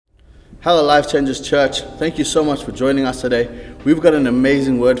Hello, Life Changers Church. Thank you so much for joining us today. We've got an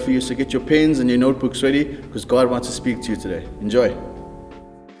amazing word for you, so get your pens and your notebooks ready because God wants to speak to you today. Enjoy.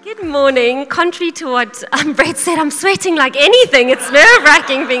 Good morning. Contrary to what Brett said, I'm sweating like anything. It's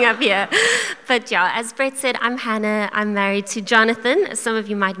nerve-wracking being up here. But yeah, as Brett said, I'm Hannah. I'm married to Jonathan. Some of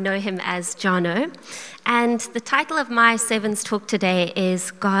you might know him as Jono. And the title of my Sevens talk today is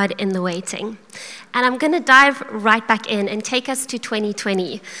God in the Waiting. And I'm going to dive right back in and take us to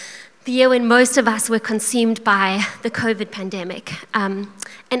 2020. The year when most of us were consumed by the COVID pandemic.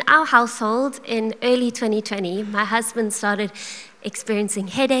 In our household, in early 2020, my husband started experiencing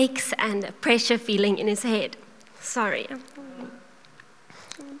headaches and a pressure feeling in his head. Sorry.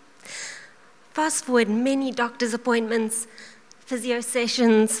 Fast forward many doctor's appointments, physio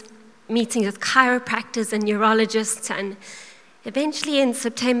sessions, meetings with chiropractors and neurologists, and eventually in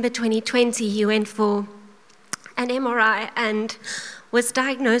September 2020, he went for an MRI and was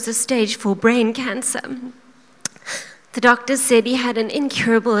diagnosed with stage 4 brain cancer. The doctors said he had an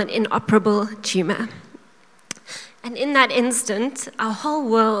incurable and inoperable tumor. And in that instant, our whole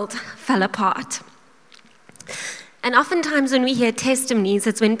world fell apart. And oftentimes when we hear testimonies,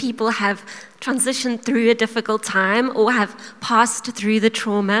 it's when people have transitioned through a difficult time or have passed through the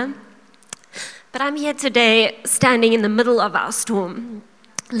trauma. But I'm here today standing in the middle of our storm,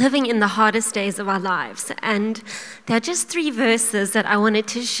 living in the hardest days of our lives. And there are just 3 verses that I wanted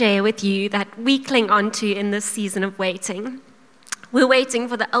to share with you that we cling onto in this season of waiting. We're waiting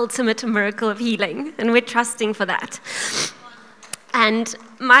for the ultimate miracle of healing, and we're trusting for that. And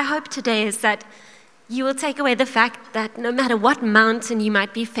my hope today is that you will take away the fact that no matter what mountain you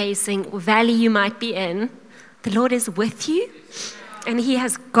might be facing or valley you might be in, the Lord is with you, and He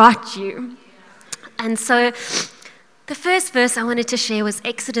has got you. And so the first verse I wanted to share was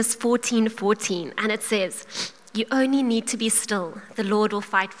Exodus 14:14, and it says, "You only need to be still. The Lord will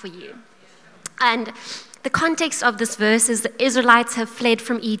fight for you." And the context of this verse is the Israelites have fled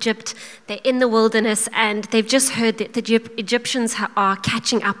from Egypt. They're in the wilderness, and they've just heard that the Egyptians are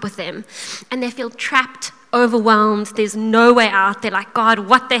catching up with them. And they feel trapped, overwhelmed. There's no way out. They're like, God,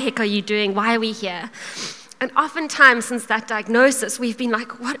 what the heck are you doing? Why are we here? And oftentimes since that diagnosis, we've been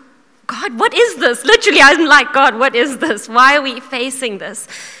like, what? God, what is this? Literally, I'm like, God, what is this? Why are we facing this?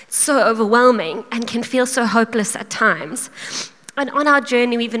 It's so overwhelming and can feel so hopeless at times. And on our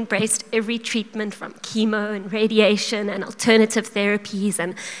journey, we've embraced every treatment from chemo and radiation and alternative therapies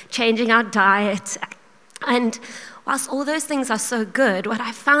and changing our diet. And whilst all those things are so good, what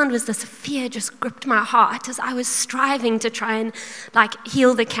I found was this fear just gripped my heart as I was striving to try and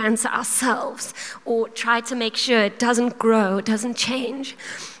heal the cancer ourselves or try to make sure it doesn't grow, it doesn't change.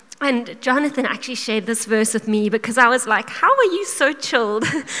 And Jonathan actually shared this verse with me because I was like, how are you so chilled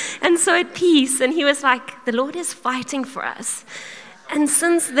and so at peace? And he was like, the Lord is fighting for us. And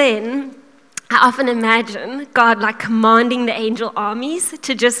since then, I often imagine God commanding the angel armies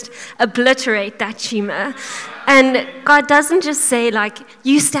to just obliterate that tumor. And God doesn't just say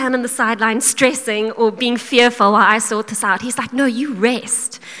you stand on the sideline stressing or being fearful while I sort this out. He's like, no, you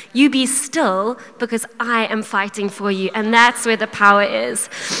rest. You be still because I am fighting for you. And that's where the power is.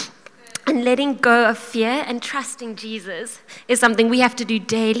 And letting go of fear and trusting Jesus is something we have to do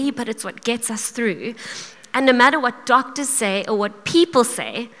daily, but it's what gets us through. And no matter what doctors say or what people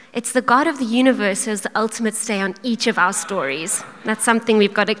say, it's the God of the universe who has the ultimate say on each of our stories. That's something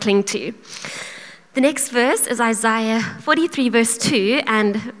we've got to cling to. The next verse is Isaiah 43, verse 2,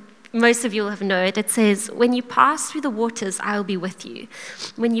 and most of you will have known it. It says, when you pass through the waters, I will be with you.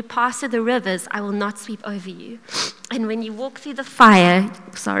 When you pass through the rivers, I will not sweep over you. And when you walk through the fire,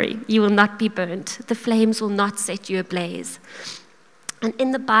 you will not be burnt. The flames will not set you ablaze. And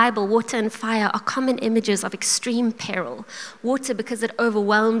in the Bible, water and fire are common images of extreme peril. Water because it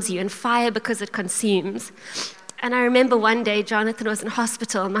overwhelms you, and fire because it consumes. And I remember one day, Jonathan was in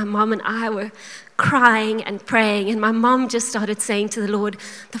hospital, and my mom and I were crying and praying, and my mom just started saying to the Lord,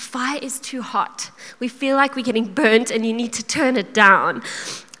 the fire is too hot. We feel like we're getting burnt, and you need to turn it down.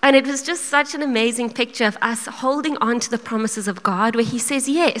 And it was just such an amazing picture of us holding on to the promises of God, where He says,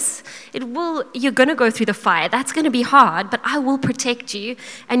 yes, you're going to go through the fire. That's going to be hard, but I will protect you,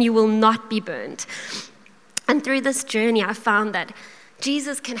 and you will not be burnt. And through this journey, I found that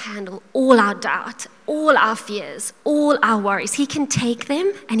Jesus can handle all our doubt, all our fears, all our worries. He can take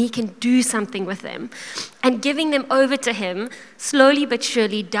them and He can do something with them. And giving them over to Him, slowly but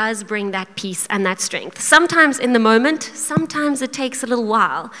surely, does bring that peace and that strength. Sometimes in the moment, sometimes it takes a little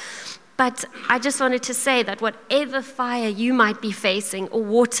while. But I just wanted to say that whatever fire you might be facing or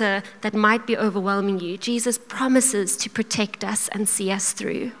water that might be overwhelming you, Jesus promises to protect us and see us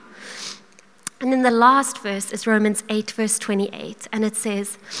through. And then the last verse is Romans 8, verse 28, and it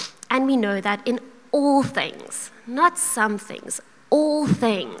says, And we know that in all things, not some things, all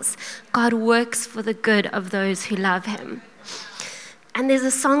things, God works for the good of those who love him. And there's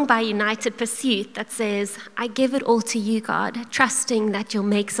a song by United Pursuit that says, I give it all to you, God, trusting that you'll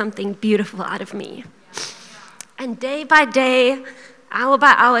make something beautiful out of me. And day by day, hour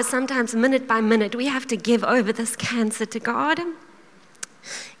by hour, sometimes minute by minute, we have to give over this cancer to God.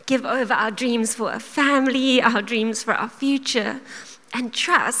 Give over our dreams for a family, our dreams for our future, and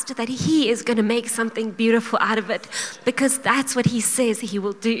trust that he is going to make something beautiful out of it, because that's what he says he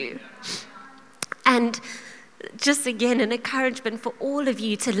will do. And just again, an encouragement for all of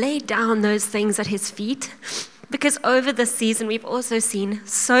you to lay down those things at his feet, because over this season, we've also seen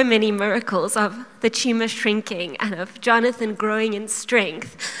so many miracles of the tumor shrinking and of Jonathan growing in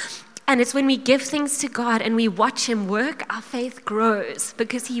strength. And it's when we give things to God and we watch him work, our faith grows,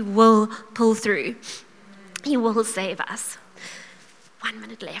 because he will pull through. He will save us. 1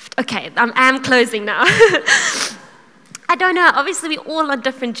 minute left. Okay, I'm closing now. I don't know, obviously we're all on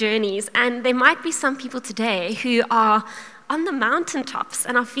different journeys, and there might be some people today who are on the mountaintops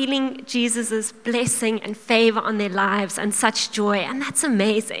and are feeling Jesus' blessing and favor on their lives and such joy, and that's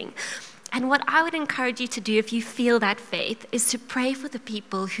amazing. And what I would encourage you to do if you feel that faith is to pray for the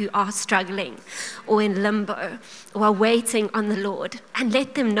people who are struggling or in limbo or are waiting on the Lord, and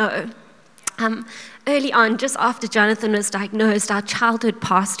let them know. Early on, just after Jonathan was diagnosed, our childhood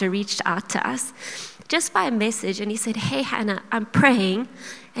pastor reached out to us just by a message, and he said, hey, Hannah, I'm praying,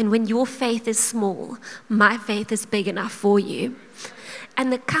 and when your faith is small, my faith is big enough for you.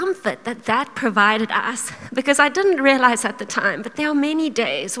 And the comfort that provided us, because I didn't realize at the time, but there are many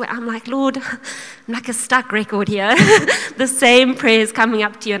days where I'm like, Lord, I'm like a stuck record here. The same prayers coming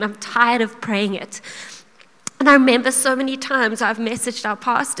up to you, and I'm tired of praying it. And I remember so many times I've messaged our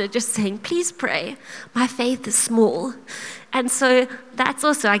pastor just saying, please pray, my faith is small. And so that's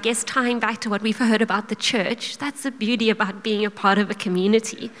also, I guess, tying back to what we've heard about the church. That's the beauty about being a part of a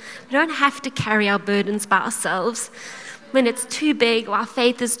community. We don't have to carry our burdens by ourselves. When it's too big or our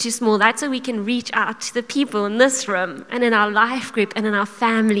faith is too small, that's when we can reach out to the people in this room and in our life group and in our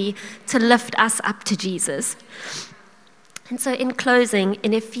family to lift us up to Jesus. And so in closing,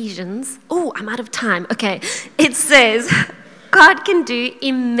 in Ephesians, I'm out of time. Okay, it says, God can do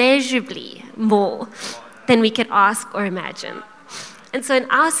immeasurably more than we can ask or imagine. And so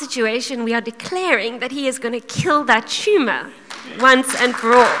in our situation, we are declaring that he is going to kill that tumor once and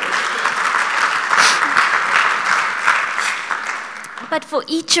for all. But for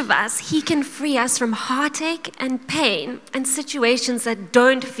each of us, he can free us from heartache and pain and situations that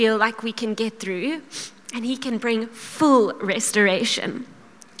don't feel like we can get through, and he can bring full restoration.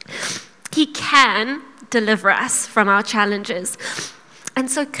 He can deliver us from our challenges. And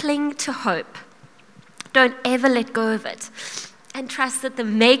so cling to hope. Don't ever let go of it. And trust that the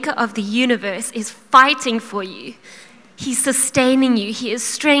maker of the universe is fighting for you. He's sustaining you. He is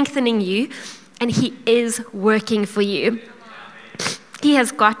strengthening you. And he is working for you. He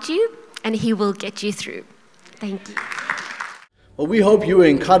has got you, and he will get you through. Thank you. Well, we hope you were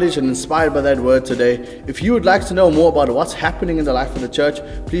encouraged and inspired by that word today. If you would like to know more about what's happening in the life of the church,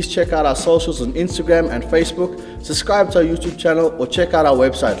 please check out our socials on Instagram and Facebook, subscribe to our YouTube channel, or check out our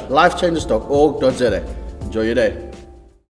website, lifechangers.org.za. Enjoy your day.